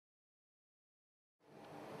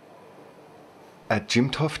At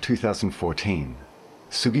JIMTOF 2014,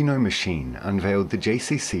 Sugino Machine unveiled the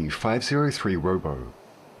JCC503 Robo,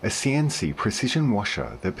 a CNC precision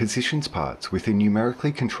washer that positions parts with a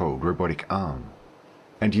numerically controlled robotic arm,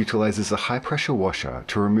 and utilizes a high-pressure washer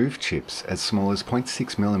to remove chips as small as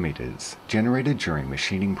 0.6 millimeters generated during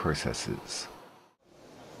machining processes.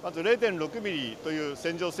 まず 0.6 ミリという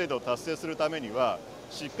洗浄精度を達成するためには、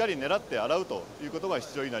しっかり狙って洗うということが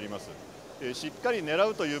必要になります。しっかり狙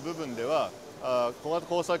うという部分では、小型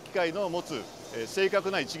工作機械の持つ正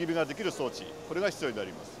確な位置決めができる装置、これが必要にな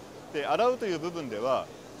ります。で、洗うという部分では、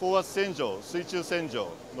高圧洗浄、水中洗浄、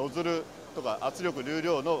ノズルとか圧力流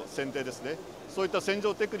量の選定ですね。そういった洗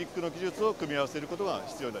浄テクニックの技術を組み合わせることが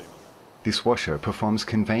必要になります。This washer performs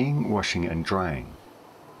conveying, washing, and drying,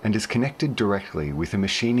 and is connected directly with a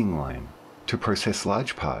machining line to process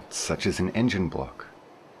large parts such as an engine block.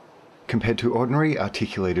 Compared to ordinary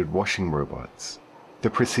articulated washing robots, the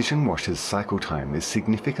precision washer's cycle time is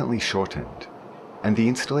significantly shortened, and the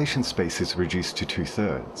installation space is reduced to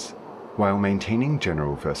 2/3, while maintaining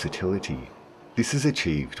general versatility. This is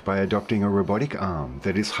achieved by adopting a robotic arm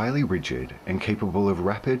that is highly rigid and capable of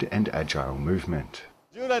rapid and agile movement.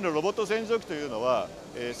 従来のロボット洗浄機というのは、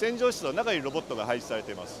洗浄室の中にロボットが配置され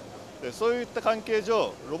ています。で、そういった関係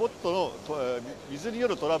上、ロボットの水によ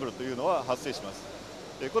るトラブルというのは発生します。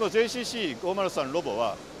で、この JCC503 ロボ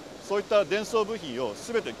はそういった電装部品を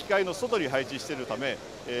すべて機械の外に配置しているため、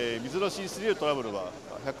水の浸出によるトラブルは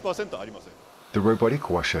 100% ありません。The robotic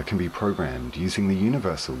washer can be programmed using the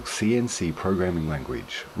universal CNC programming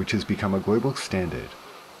language, which has become a global standard,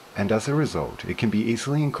 and as a result, it can be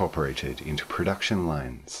easily incorporated into production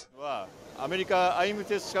lines. アメリカアイム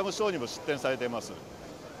テスシカゴショーにも出展されています。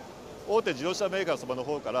大手自動車メーカー様の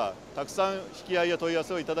方からたくさん引き合いや問い合わ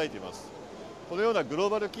せをいただいています。このようなグロー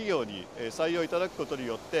バル企業に採用いただくことに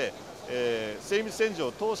よって、精密洗浄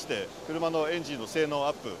を通して車のエンジンの性能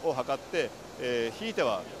アップを図って、ひいて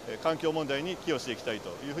は環境問題に寄与していきたいと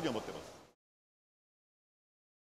いうふうに思っています。